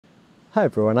Hi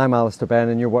everyone, I'm Alister Benn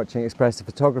and you're watching Expressive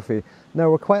Photography. Now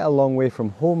we're quite a long way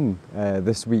from home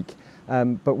this week,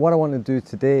 but what I want to do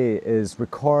today is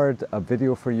record a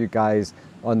video for you guys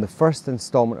on the first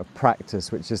installment of practice,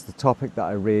 which is the topic that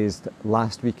I raised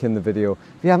last week in the video.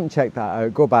 If you haven't checked that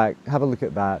out, go back, have a look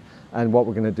at that, and what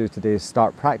we're going to do today is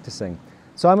start practicing.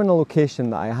 So I'm in a location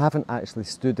that I haven't actually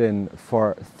stood in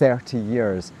for 30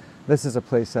 years. This is a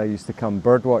place I used to come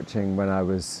bird watching when I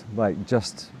was like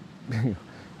just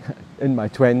in my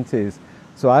 20s,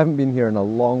 so I haven't been here in a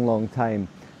long time,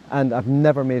 and I've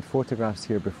never made photographs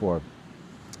here before.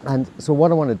 And so what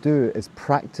I want to do is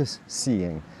practice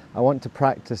seeing. I want to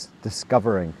practice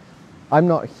discovering. I'm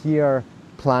not here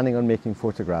planning on making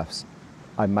photographs.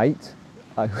 I might,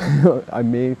 I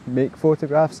may make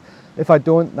photographs. If I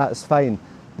don't, that's fine.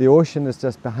 The ocean is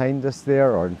just behind us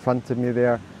there, or in front of me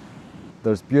there.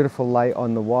 There's beautiful light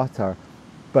on the water,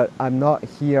 but I'm not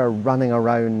here running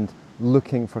around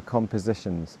looking for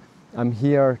compositions. I'm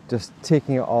here just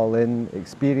taking it all in,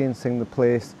 experiencing the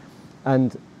place,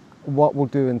 and what we'll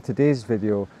do in today's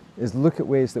video is look at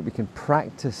ways that we can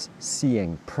practice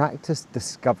seeing, practice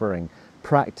discovering,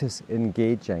 practice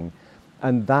engaging,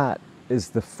 and that is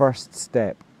the first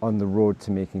step on the road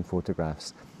to making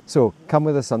photographs. So come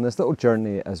with us on this little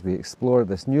journey as we explore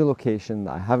this new location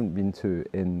that I haven't been to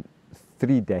in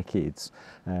 3 decades,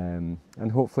 and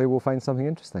hopefully we'll find something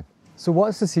interesting. So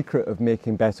what's the secret of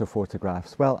making better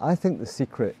photographs? Well, I think the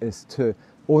secret is to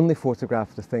only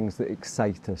photograph the things that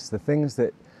excite us, the things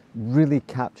that really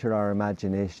capture our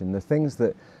imagination, the things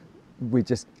that we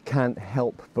just can't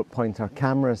help but point our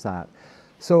cameras at.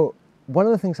 So one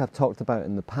of the things I've talked about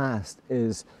in the past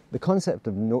is the concept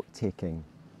of note-taking.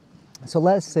 So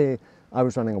let's say I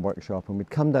was running a workshop and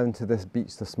we'd come down to this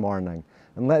beach this morning,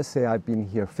 and let's say I've been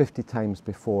here 50 times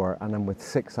before and I'm with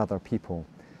 6 other people.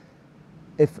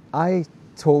 If I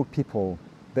told people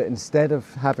that instead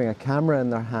of having a camera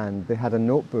in their hand, they had a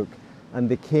notebook and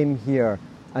they came here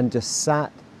and just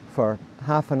sat for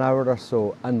half an hour or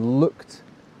so and looked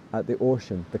at the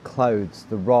ocean, the clouds,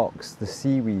 the rocks, the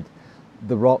seaweed,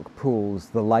 the rock pools,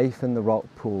 the life in the rock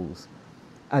pools,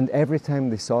 and every time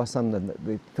they saw something that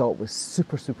they thought was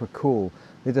super cool,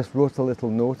 they just wrote a little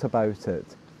note about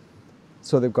it.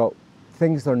 So they've got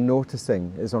things they're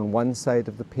noticing is on one side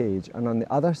of the page, and on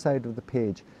the other side of the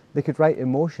page they could write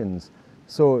emotions.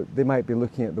 So they might be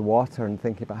looking at the water and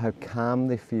thinking about how calm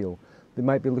they feel. They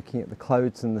might be looking at the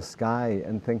clouds in the sky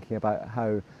and thinking about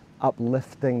how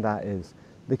uplifting that is.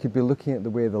 They could be looking at the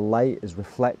way the light is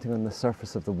reflecting on the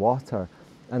surface of the water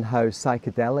and how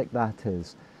psychedelic that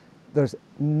is. There's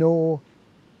no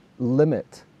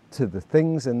limit to the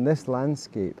things in this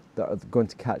landscape that are going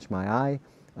to catch my eye,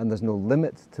 and there's no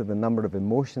limit to the number of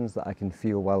emotions that I can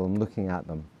feel while I'm looking at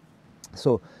them.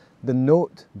 So the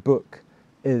notebook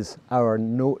is our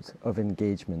note of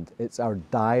engagement. It's our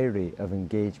diary of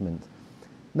engagement.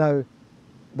 Now,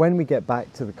 when we get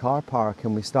back to the car park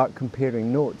and we start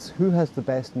comparing notes, who has the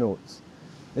best notes?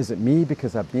 Is it me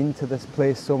because I've been to this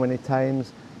place so many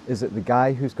times? Is it the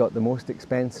guy who's got the most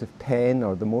expensive pen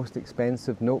or the most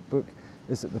expensive notebook?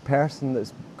 Is it the person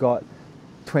that's got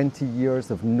 20 years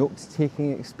of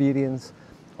note-taking experience?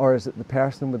 Or is it the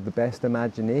person with the best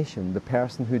imagination, the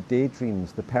person who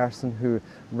daydreams, the person who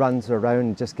runs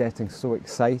around just getting so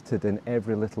excited in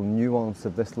every little nuance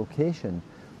of this location?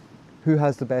 Who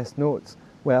has the best notes?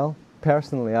 Well,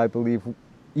 personally, I believe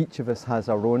each of us has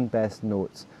our own best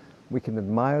notes. We can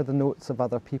admire the notes of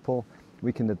other people,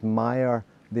 we can admire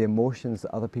the emotions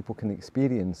that other people can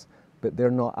experience, but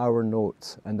they're not our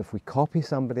notes. And if we copy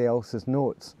somebody else's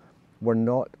notes, we're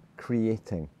not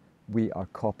creating, we are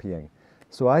copying.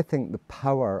 So I think the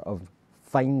power of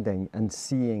finding and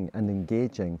seeing and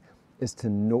engaging is to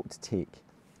note take.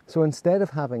 So instead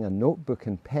of having a notebook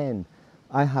and pen,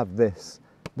 I have this.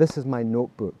 This is my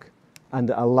notebook, and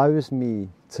it allows me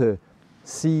to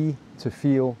see, to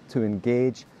feel, to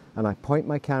engage, and I point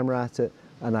my camera at it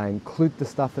and I include the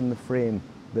stuff in the frame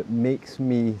that makes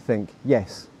me think,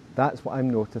 yes, that's what I'm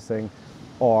noticing,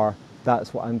 or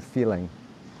that's what I'm feeling.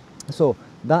 So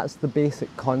that's the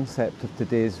basic concept of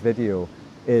today's video,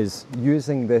 is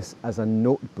using this as a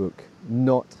notebook,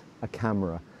 not a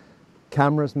camera.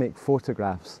 Cameras make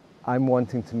photographs. I'm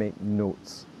wanting to make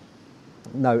notes.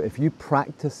 Now, if you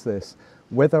practice this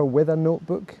with or with a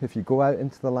notebook, if you go out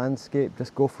into the landscape,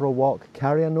 just go for a walk,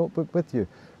 carry a notebook with you.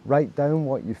 Write down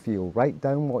what you feel, write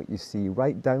down what you see,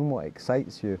 write down what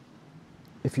excites you.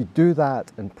 If you do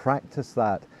that and practice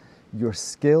that, your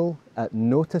skill at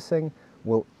noticing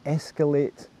will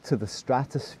escalate to the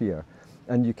stratosphere,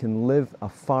 and you can live a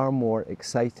far more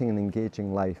exciting and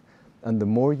engaging life. And the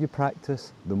more you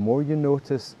practice, the more you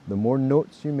notice, the more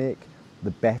notes you make,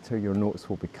 the better your notes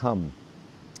will become,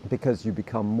 because you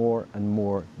become more and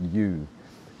more you.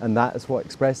 And that is what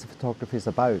expressive photography is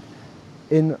about.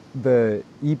 In the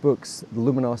ebooks, The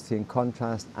Luminosity and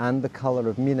Contrast and The Colour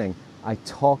of Meaning, I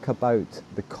talk about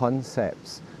the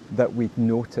concepts that we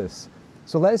notice.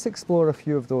 So let's explore a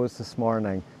few of those this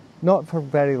morning. Not for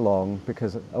very long,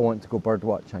 because I want to go bird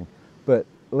watching, but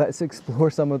let's explore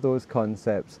some of those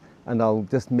concepts, and I'll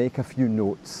just make a few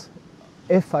notes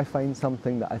if I find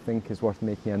something that I think is worth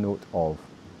making a note of.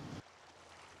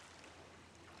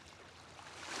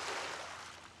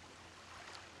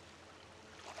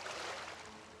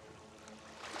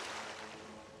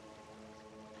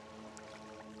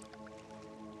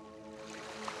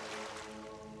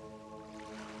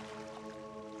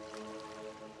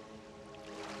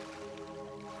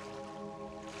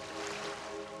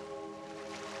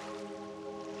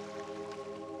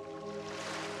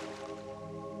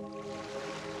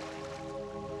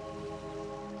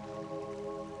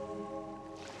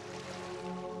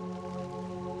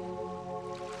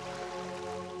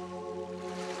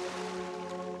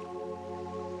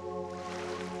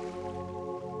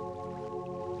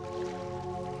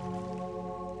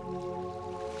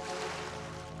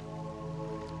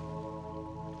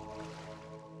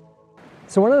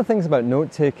 So one of the things about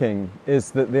note-taking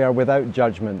is that they are without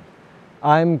judgment.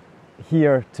 I'm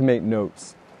here to make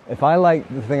notes. If I like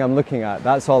the thing I'm looking at,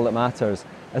 that's all that matters.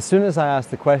 As soon as I ask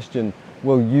the question,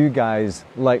 will you guys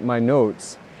like my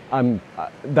notes?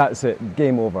 That's it,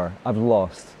 game over, I've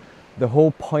lost. The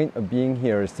whole point of being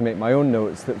here is to make my own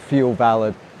notes that feel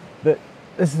valid, that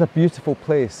this is a beautiful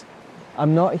place.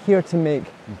 I'm not here to make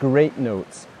great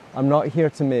notes. I'm not here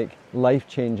to make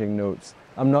life-changing notes.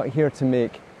 I'm not here to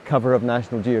make cover of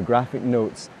National Geographic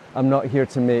notes. I'm not here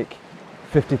to make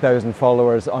 50,000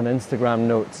 followers on Instagram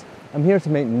notes. I'm here to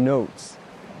make notes,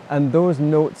 and those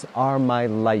notes are my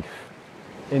life.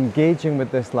 Engaging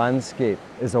with this landscape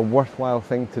is a worthwhile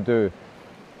thing to do.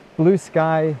 Blue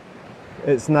sky,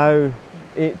 it's now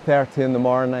 8:30 in the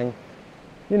morning.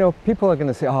 You know, people are going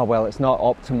to say, oh well, it's not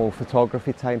optimal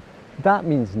photography time. That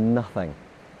means nothing.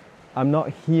 I'm not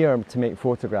here to make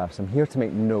photographs, I'm here to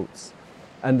make notes.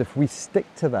 And if we stick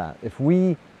to that, if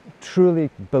we truly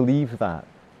believe that,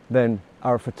 then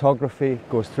our photography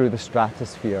goes through the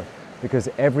stratosphere, because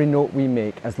every note we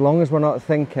make, as long as we're not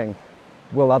thinking,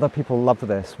 will other people love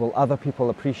this? Will other people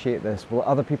appreciate this? Will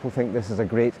other people think this is a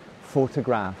great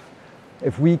photograph?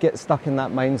 If we get stuck in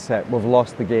that mindset, we've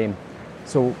lost the game.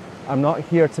 So I'm not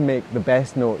here to make the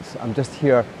best notes, I'm just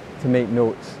here to make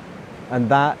notes. And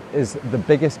that is the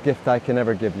biggest gift I can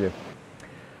ever give you.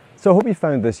 So I hope you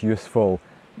found this useful.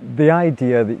 The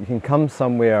idea that you can come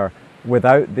somewhere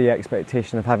without the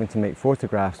expectation of having to make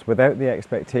photographs, without the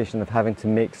expectation of having to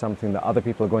make something that other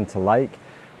people are going to like,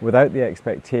 without the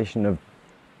expectation of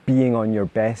being on your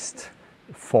best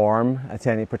form at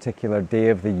any particular day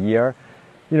of the year.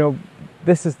 You know,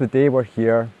 this is the day we're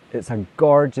here. It's a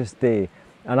gorgeous day.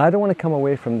 And I don't want to come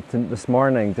away from this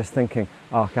morning just thinking,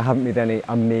 oh, I haven't made any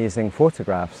amazing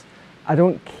photographs. I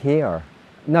don't care.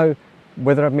 Now,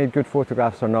 whether I've made good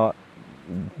photographs or not,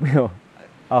 you know,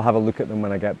 I'll have a look at them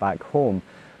when I get back home.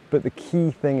 But the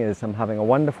key thing is I'm having a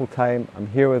wonderful time. I'm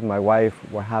here with my wife.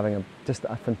 We're having just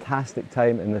a fantastic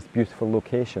time in this beautiful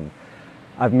location.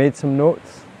 I've made some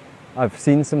notes. I've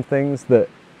seen some things that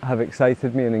have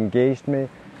excited me and engaged me.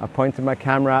 I've pointed my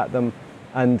camera at them,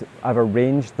 and I've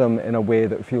arranged them in a way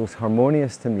that feels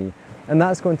harmonious to me. And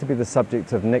that's going to be the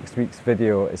subject of next week's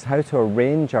video, is how to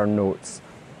arrange our notes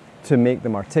to make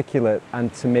them articulate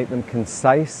and to make them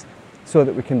concise, so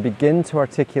that we can begin to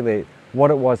articulate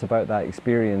what it was about that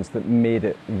experience that made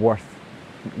it worth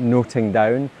noting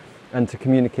down, and to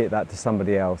communicate that to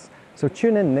somebody else. So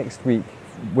tune in next week,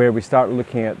 where we start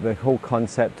looking at the whole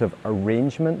concept of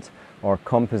arrangement, or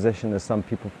composition as some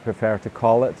people prefer to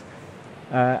call it.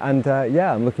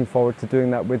 Yeah, I'm looking forward to doing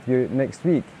that with you next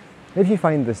week. If you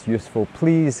find this useful,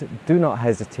 please do not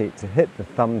hesitate to hit the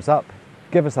thumbs up,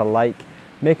 give us a like,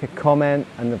 make a comment,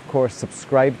 and of course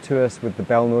subscribe to us with the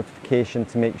bell notification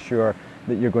to make sure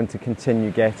that you're going to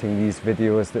continue getting these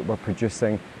videos that we're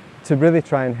producing to really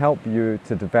try and help you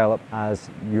to develop as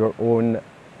your own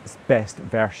best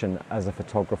version as a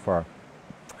photographer.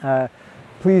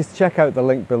 Please check out the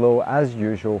link below as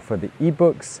usual for the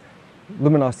ebooks,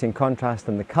 Luminosity and Contrast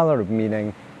and the Colour of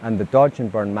Meaning, and the Dodge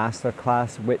and Burn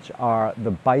Masterclass, which are the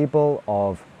Bible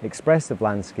of expressive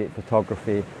landscape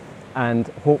photography. And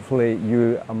hopefully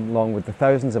you, along with the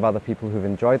thousands of other people who've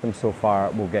enjoyed them so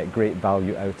far, will get great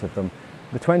value out of them.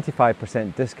 The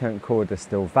 25% discount code is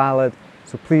still valid,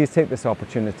 so please take this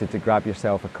opportunity to grab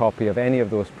yourself a copy of any of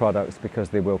those products, because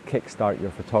they will kickstart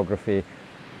your photography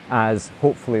as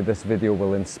hopefully this video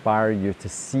will inspire you to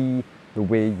see the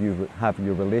way you have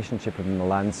your relationship in the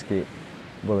landscape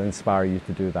will inspire you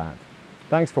to do that.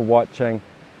 Thanks for watching.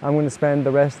 I'm going to spend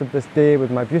the rest of this day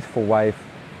with my beautiful wife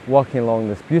walking along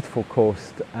this beautiful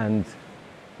coast and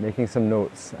making some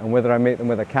notes. And whether I make them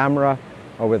with a camera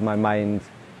or with my mind,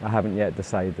 I haven't yet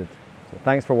decided. So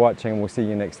thanks for watching and we'll see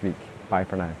you next week. Bye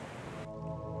for now.